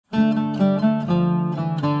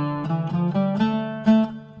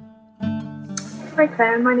Hi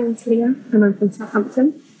Claire, my name's Leah and I'm from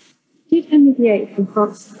Southampton. Did Henry VIII and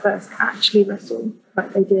Francis I actually wrestle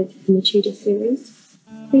like they did in the Tudor series?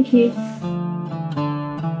 Thank you.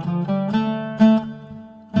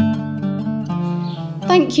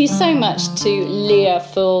 Thank you so much to Leah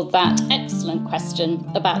for that excellent question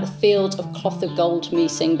about the Field of Cloth of Gold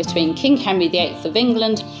meeting between King Henry VIII of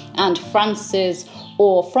England and Francis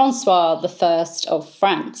or Francois I of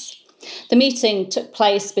France. The meeting took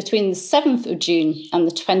place between the 7th of June and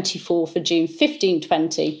the 24th of June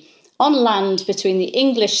 1520 on land between the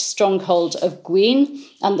English stronghold of Guines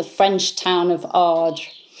and the French town of Ardres.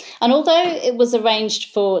 And although it was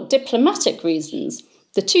arranged for diplomatic reasons,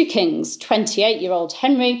 the two kings, 28-year-old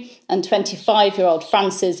Henry and 25-year-old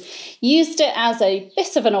Francis, used it as a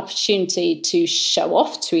bit of an opportunity to show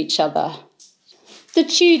off to each other. The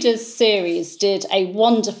Tudors series did a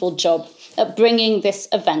wonderful job at bringing this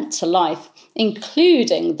event to life,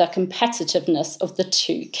 including the competitiveness of the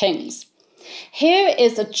two kings. Here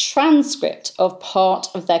is a transcript of part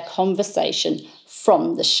of their conversation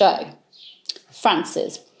from the show.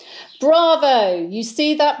 Francis: "Bravo! You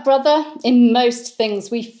see that, brother? In most things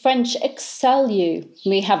we French excel you.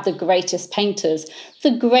 We have the greatest painters,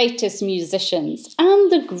 the greatest musicians,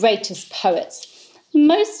 and the greatest poets,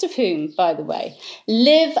 most of whom, by the way,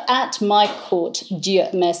 live at my court, Dieu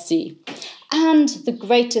merci, and the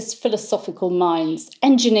greatest philosophical minds,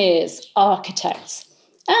 engineers, architects.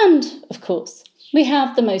 And, of course, we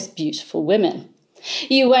have the most beautiful women.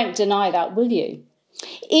 You won't deny that, will you?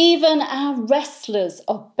 Even our wrestlers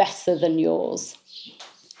are better than yours."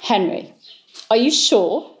 Henry: "Are you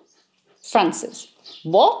sure?" Francis: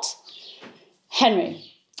 "What?" Henry: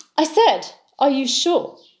 "I said, are you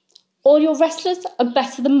sure? All your wrestlers are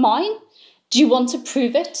better than mine? Do you want to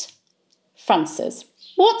prove it?" Francis: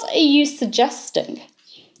 "What are you suggesting?"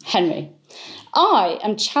 Henry: "I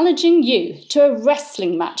am challenging you to a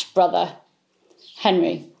wrestling match, brother."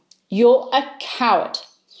 Henry: "You're a coward."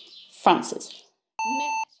 Francis: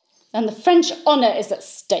 "And the French honour is at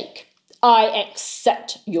stake. I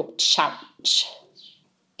accept your challenge."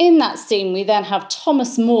 In that scene, we then have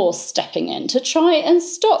Thomas More stepping in to try and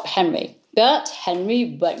stop Henry, but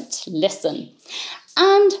Henry won't listen.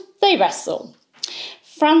 And they wrestle.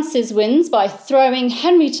 Francis wins by throwing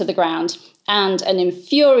Henry to the ground, and an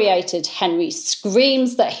infuriated Henry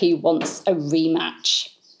screams that he wants a rematch.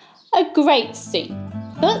 A great scene,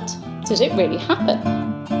 but did it really happen?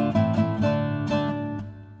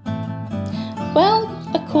 Well,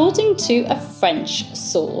 according to a French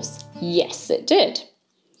source, yes it did.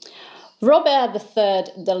 Robert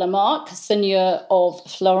III de la Marck, Seigneur of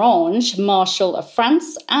Fleuranges, Marshal of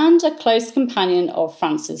France, and a close companion of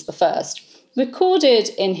Francis I, recorded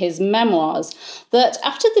in his memoirs that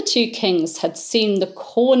after the two kings had seen the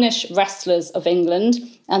Cornish wrestlers of England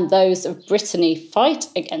and those of Brittany fight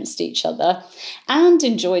against each other and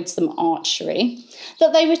enjoyed some archery,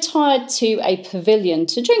 that they retired to a pavilion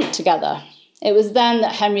to drink together. It was then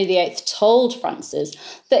that Henry VIII told Francis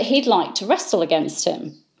that he'd like to wrestle against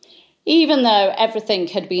him. Even though everything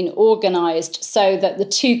had been organised so that the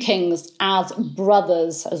two kings, as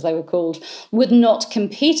brothers, as they were called, would not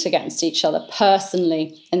compete against each other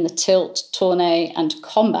personally in the tilt, tourney and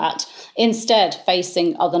combat, instead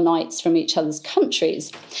facing other knights from each other's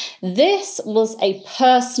countries, this was a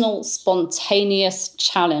personal, spontaneous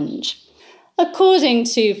challenge. According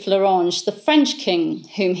to Fleuranges, the French king,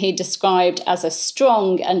 whom he described as a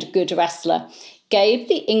strong and good wrestler, gave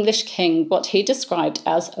the English king what he described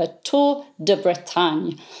as a tour de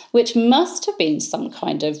Bretagne, which must have been some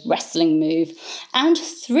kind of wrestling move, and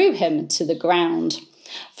threw him to the ground.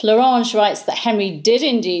 Fleuranges writes that Henry did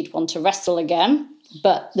indeed want to wrestle again,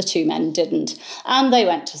 but the two men didn't, and they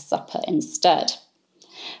went to supper instead.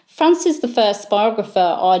 Francis I's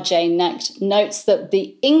biographer R.J. Necht notes that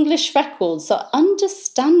the English records are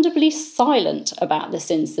understandably silent about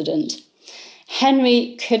this incident.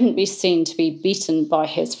 Henry couldn't be seen to be beaten by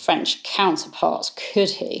his French counterpart, could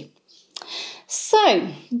he? So,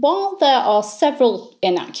 while there are several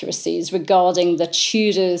inaccuracies regarding the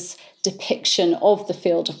Tudors' depiction of the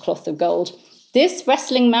Field of Cloth of Gold, this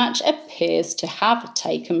wrestling match appears to have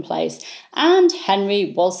taken place, and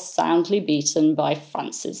Henry was soundly beaten by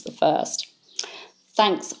Francis I.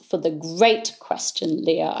 Thanks for the great question,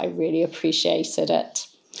 Leah. I really appreciated it.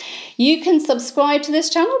 You can subscribe to this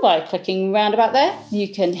channel by clicking round about there. You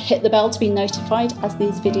can hit the bell to be notified as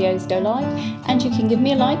these videos go live, and you can give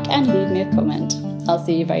me a like and leave me a comment. I'll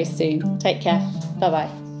see you very soon. Take care.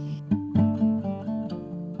 Bye-bye.